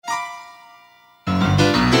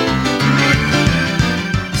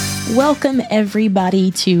Welcome,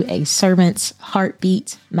 everybody, to A Servant's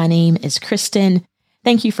Heartbeat. My name is Kristen.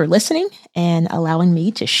 Thank you for listening and allowing me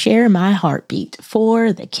to share my heartbeat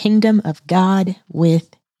for the kingdom of God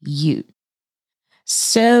with you.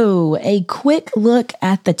 So, a quick look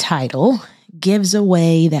at the title gives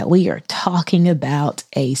away that we are talking about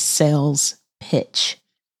a sales pitch.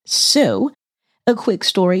 So, a quick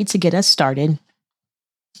story to get us started.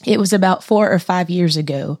 It was about 4 or 5 years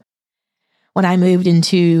ago when I moved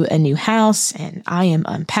into a new house and I am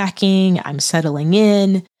unpacking, I'm settling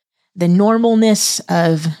in, the normalness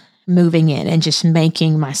of moving in and just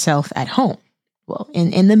making myself at home. Well,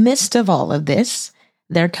 in the midst of all of this,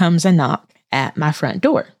 there comes a knock at my front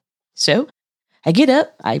door. So I get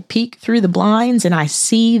up, I peek through the blinds, and I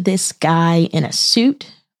see this guy in a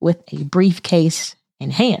suit with a briefcase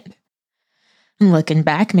in hand. And looking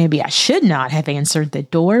back, maybe I should not have answered the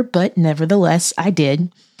door, but nevertheless, I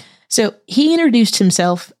did. So he introduced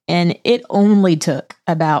himself, and it only took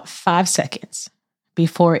about 5 seconds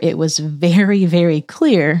before it was very, very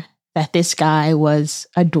clear that this guy was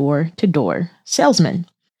a door-to-door salesman.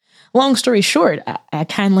 Long story short, I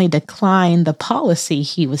kindly declined the policy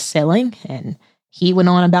he was selling, and he went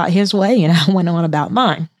on about his way, and I went on about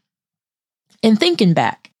mine. And thinking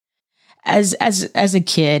back, as a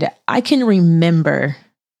kid, I can remember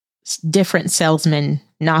different salesmen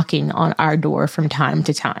knocking on our door from time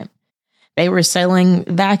to time. They were selling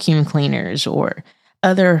vacuum cleaners or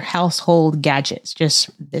other household gadgets. Just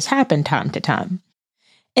this happened time to time.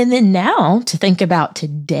 And then now to think about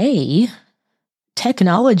today,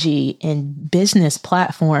 technology and business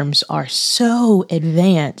platforms are so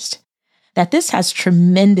advanced that this has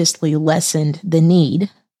tremendously lessened the need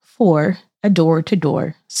for a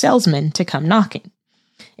door-to-door salesman to come knocking.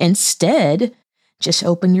 Instead, just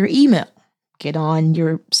open your email, get on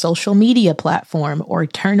your social media platform, or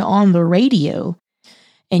turn on the radio,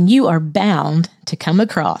 and you are bound to come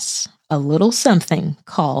across a little something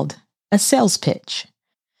called a sales pitch.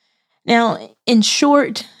 Now, in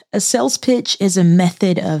short, a sales pitch is a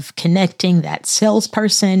method of connecting that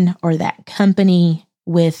salesperson or that company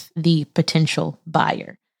with the potential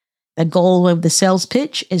buyer. The goal of the sales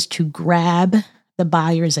pitch is to grab the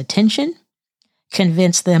buyer's attention,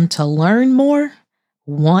 convince them to learn more,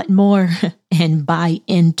 want more, and buy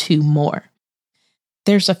into more.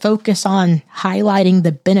 There's a focus on highlighting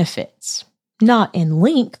the benefits, not in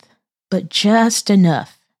length, but just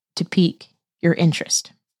enough to pique your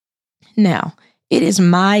interest. Now, it is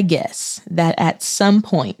my guess that at some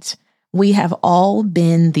point we have all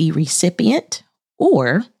been the recipient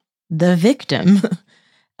or the victim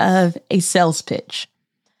of a sales pitch.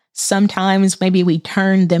 Sometimes maybe we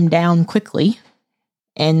turned them down quickly,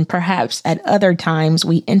 and perhaps at other times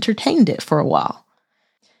we entertained it for a while.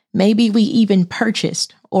 Maybe we even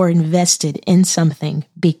purchased or invested in something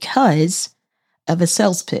because of a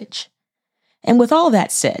sales pitch. And with all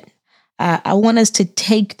that said, I want us to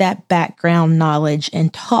take that background knowledge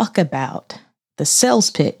and talk about the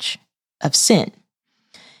sales pitch of sin.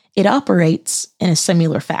 It operates in a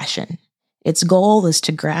similar fashion. Its goal is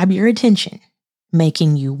to grab your attention,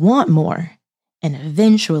 making you want more, and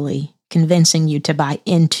eventually convincing you to buy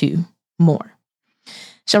into more.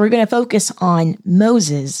 So we're going to focus on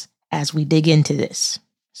Moses as we dig into this.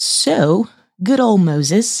 So, good old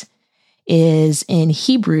Moses is in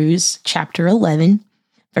Hebrews chapter 11,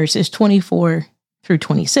 verses 24 through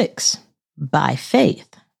 26. By faith,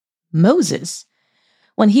 Moses,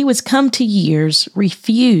 when he was come to years,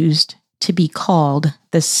 refused to be called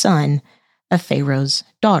the son of Pharaoh's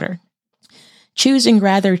daughter, choosing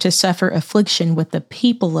rather to suffer affliction with the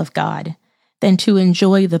people of God than to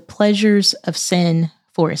enjoy the pleasures of sin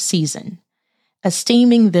for a season,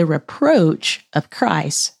 esteeming the reproach of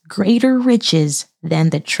Christ greater riches than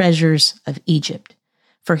the treasures of Egypt,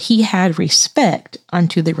 for he had respect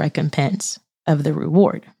unto the recompense of the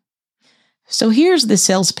reward. So here's the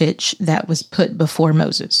sales pitch that was put before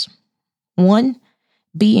Moses. 1,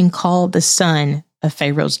 being called the son of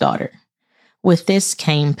Pharaoh's daughter. With this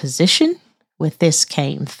came position, with this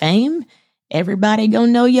came fame. Everybody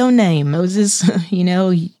gonna know your name, Moses.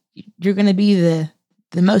 You're gonna be the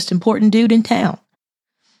most important dude in town.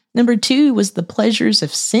 Number 2 was the pleasures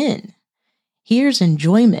of sin. Here's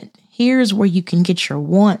enjoyment. Here's where you can get your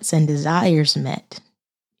wants and desires met.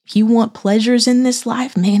 If you want pleasures in this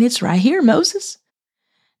life, man, it's right here, Moses.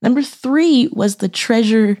 Number 3 was the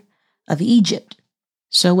treasure of Egypt.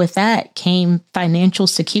 So with that came financial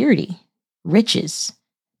security, riches.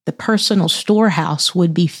 The personal storehouse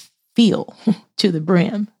would be filled to the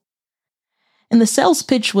brim. And the sales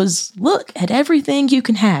pitch was, look at everything you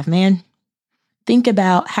can have, man. Think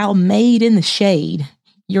about how made in the shade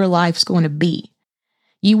your life's going to be.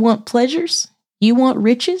 You want pleasures? You want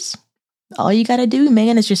riches? All you got to do,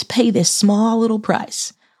 man, is just pay this small little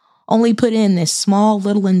price. Only put in this small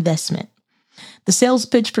little investment. The sales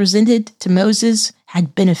pitch presented to Moses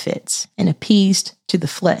had benefits and appeased to the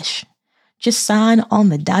flesh. Just sign on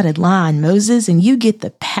the dotted line, Moses, and you get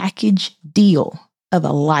the package deal of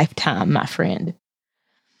a lifetime, my friend.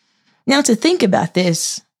 Now, to think about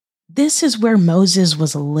this is where Moses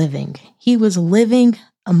was living. He was living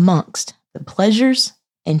amongst the pleasures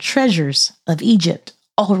and treasures of Egypt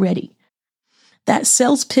already. That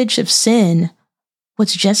sales pitch of sin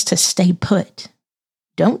was just to stay put.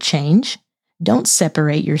 Don't change. Don't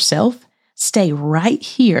separate yourself. Stay right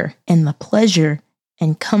here in the pleasure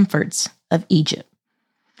and comforts of Egypt.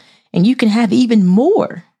 And you can have even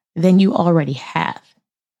more than you already have.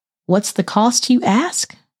 What's the cost, you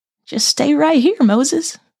ask? Just stay right here,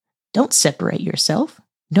 Moses. Don't separate yourself.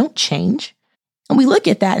 Don't change. And we look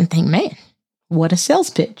at that and think, man, what a sales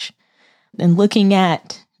pitch. And looking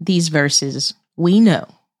at these verses, we know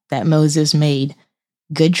that Moses made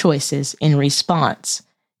good choices in response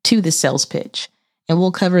to the sales pitch. And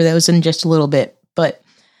we'll cover those in just a little bit. But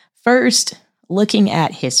first, looking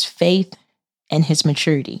at his faith and his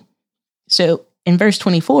maturity. So in verse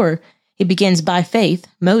 24, it begins by faith,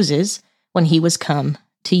 Moses, when he was come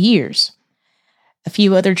to years. A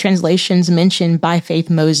few other translations mention by faith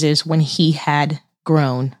Moses when he had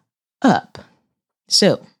grown up.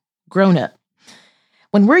 So, grown up.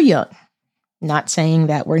 When we're young, not saying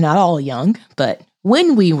that we're not all young, but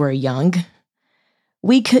when we were young,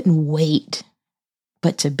 we couldn't wait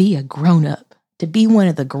but to be a grown up, to be one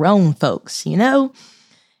of the grown folks, you know?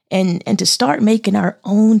 And to start making our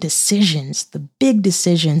own decisions, the big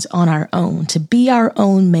decisions on our own, to be our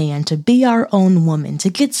own man, to be our own woman, to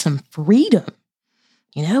get some freedom,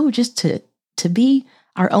 you know, just to be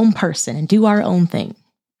our own person and do our own thing.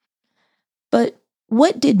 But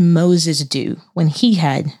what did Moses do when he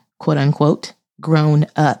had, quote unquote, grown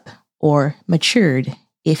up or matured,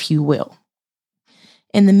 if you will?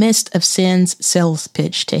 In the midst of sin's sales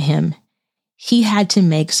pitch to him, he had to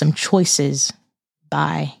make some choices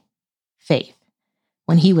by faith.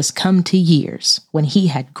 When he was come to years, when he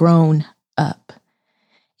had grown up,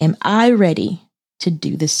 am I ready to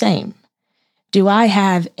do the same? Do I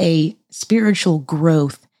have a spiritual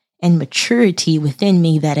growth and maturity within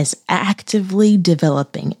me that is actively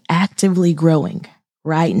developing, actively growing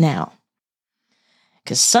right now?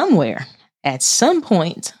 Because somewhere, at some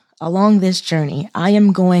point along this journey, I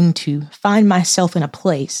am going to find myself in a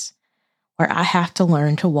place where I have to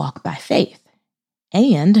learn to walk by faith.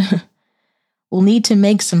 And we'll need to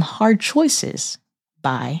make some hard choices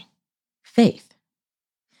by faith.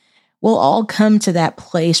 We'll all come to that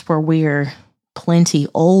place where we're plenty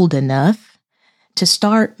old enough to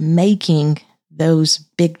start making those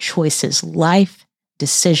big choices, life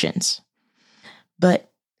decisions.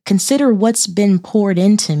 But consider what's been poured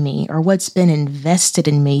into me or what's been invested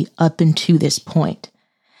in me up until this point.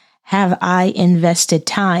 Have I invested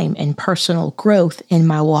time in personal growth in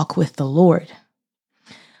my walk with the Lord?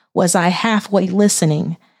 Was I halfway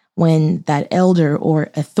listening when that elder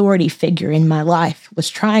or authority figure in my life was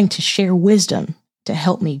trying to share wisdom to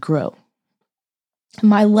help me grow?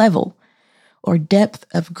 My level or depth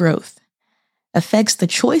of growth affects the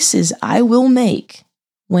choices I will make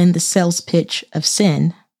when the sales pitch of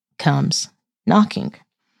sin comes knocking.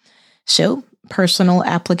 So, personal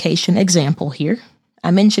application example here.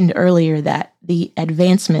 I mentioned earlier that the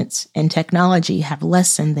advancements in technology have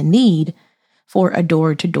lessened the need for a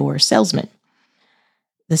door-to-door salesman.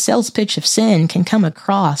 The sales pitch of sin can come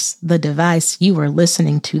across the device you are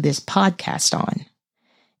listening to this podcast on.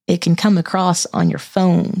 It can come across on your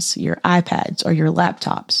phones, your iPads, or your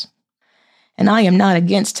laptops. And I am not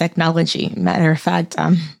against technology. Matter of fact,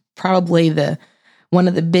 I'm probably one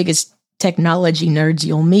of the biggest technology nerds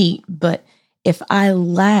you'll meet. But if I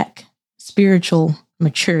lack spiritual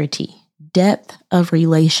maturity, depth of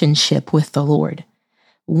relationship with the Lord,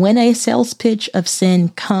 when a sales pitch of sin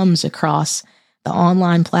comes across the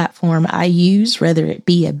online platform I use, whether it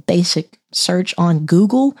be a basic search on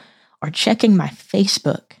Google or checking my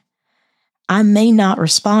Facebook, I may not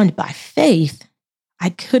respond by faith. I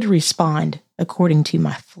could respond according to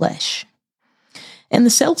my flesh. And the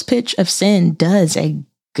sales pitch of sin does a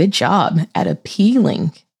good job at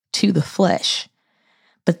appealing to the flesh.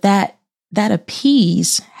 But that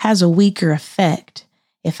appease has a weaker effect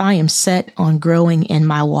if I am set on growing in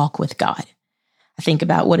my walk with God. I think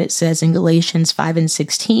about what it says in Galatians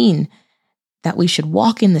 5:16, that we should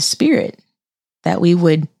walk in the Spirit, that we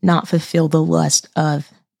would not fulfill the lust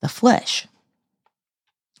of the flesh.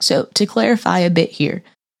 So to clarify a bit here,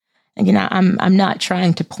 Again, I'm not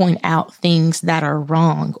trying to point out things that are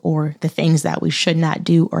wrong or the things that we should not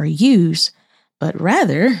do or use, but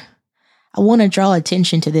rather, I want to draw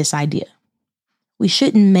attention to this idea. We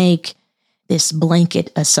shouldn't make this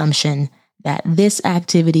blanket assumption that this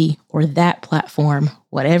activity or that platform,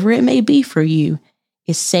 whatever it may be for you,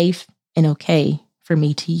 is safe and okay for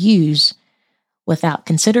me to use without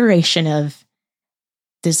consideration of,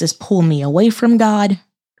 does this pull me away from God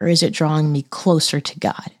or is it drawing me closer to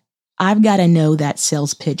God? I've got to know that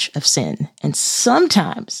sales pitch of sin. And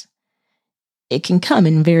sometimes it can come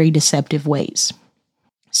in very deceptive ways.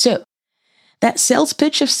 So that sales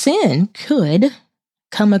pitch of sin could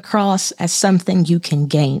come across as something you can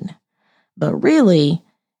gain, but really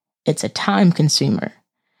it's a time consumer.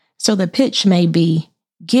 So the pitch may be,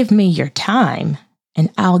 give me your time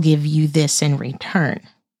and I'll give you this in return.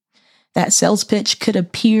 That sales pitch could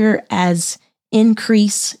appear as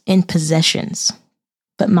increase in possessions,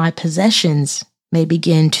 but my possessions may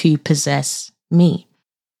begin to possess me.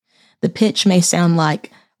 The pitch may sound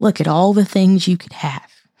like, look at all the things you could have.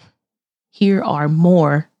 Here are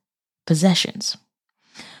more possessions.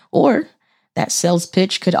 Or that sales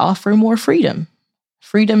pitch could offer more freedom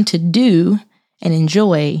to do and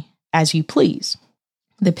enjoy as you please.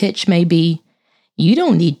 The pitch may be, you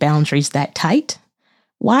don't need boundaries that tight.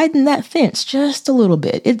 Widen that fence just a little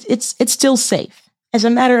bit. It's still safe. As a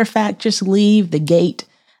matter of fact, just leave the gate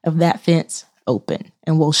of that fence open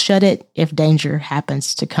and we'll shut it if danger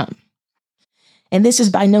happens to come. And this is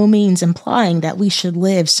by no means implying that we should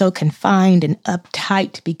live so confined and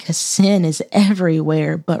uptight because sin is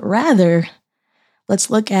everywhere, but rather let's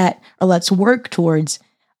work towards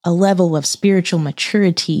a level of spiritual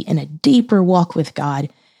maturity and a deeper walk with God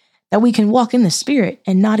that we can walk in the Spirit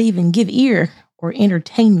and not even give ear or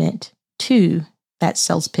entertainment to that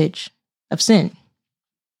sales pitch of sin.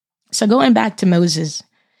 So going back to Moses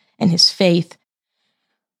and his faith,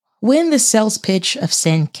 when the sales pitch of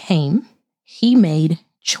sin came, he made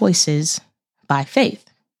choices by faith.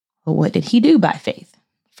 Well, what did he do by faith?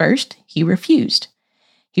 First, he refused.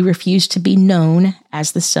 He refused to be known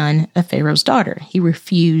as the son of Pharaoh's daughter. He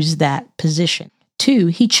refused that position. 2,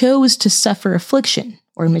 he chose to suffer affliction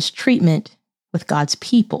or mistreatment with God's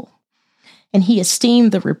people. And he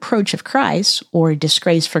esteemed the reproach of Christ or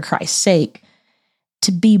disgrace for Christ's sake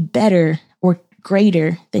to be better or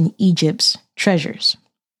greater than Egypt's treasures.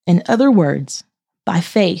 In other words, by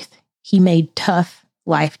faith, he made tough,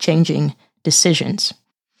 life-changing decisions.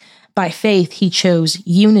 By faith, he chose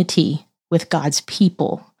unity with God's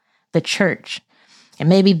people, the church. And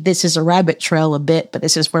maybe this is a rabbit trail a bit, but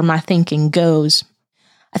this is where my thinking goes.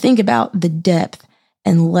 I think about the depth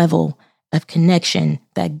and level of connection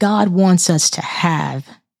that God wants us to have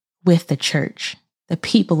with the church, the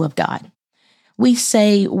people of God. We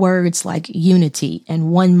say words like unity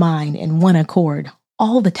and one mind and one accord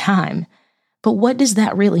all the time, but what does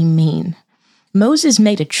that really mean? Moses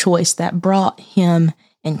made a choice that brought him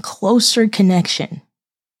in closer connection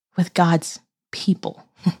with God's people.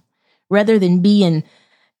 Rather than being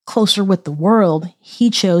closer with the world, he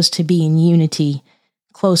chose to be in unity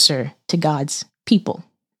closer to God's people.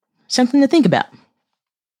 Something to think about.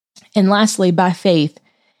 And lastly, by faith,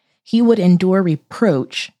 he would endure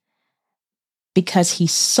reproach because he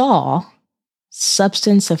saw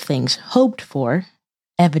substance of things hoped for,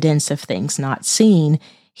 evidence of things not seen.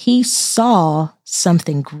 He saw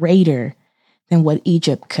something greater than what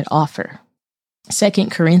Egypt could offer. 2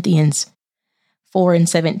 Corinthians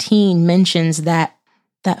 4:17 mentions that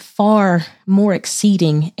far more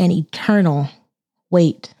exceeding and eternal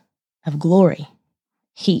weight of glory.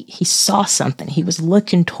 He saw something. He was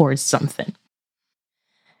looking towards something.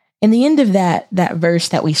 In the end of that verse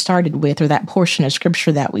that we started with, or that portion of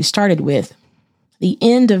scripture that we started with, the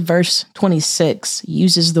end of verse 26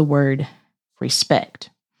 uses the word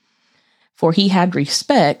respect. For he had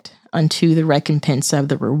respect unto the recompense of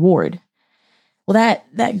the reward. Well,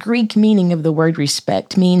 that Greek meaning of the word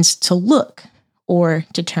respect means to look or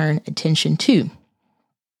to turn attention to.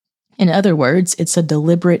 In other words, it's a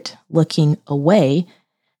deliberate looking away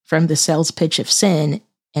from the sales pitch of sin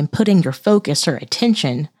and putting your focus or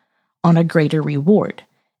attention on a greater reward,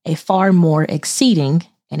 a far more exceeding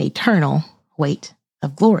and eternal weight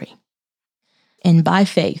of glory. And by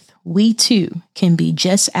faith, we too can be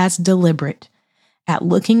just as deliberate at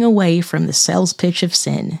looking away from the sales pitch of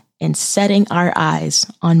sin and setting our eyes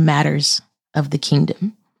on matters of the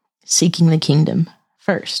kingdom, seeking the kingdom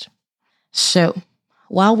first. So,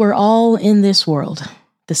 while we're all in this world,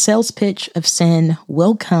 the sales pitch of sin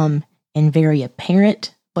will come in very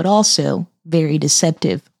apparent, but also very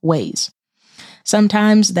deceptive ways.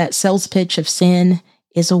 Sometimes that sales pitch of sin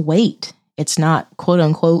is a weight. It's not quote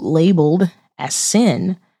unquote labeled as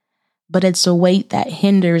sin, but it's a weight that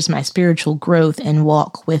hinders my spiritual growth and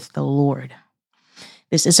walk with the Lord.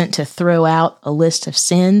 This isn't to throw out a list of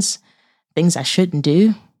sins, things I shouldn't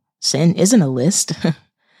do. Sin isn't a list.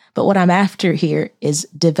 But what I'm after here is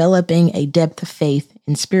developing a depth of faith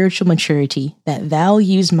and spiritual maturity that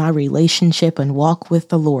values my relationship and walk with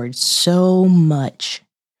the Lord so much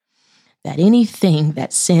that anything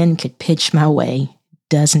that sin could pitch my way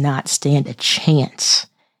does not stand a chance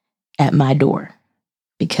at my door,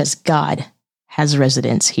 because God has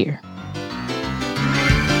residence here.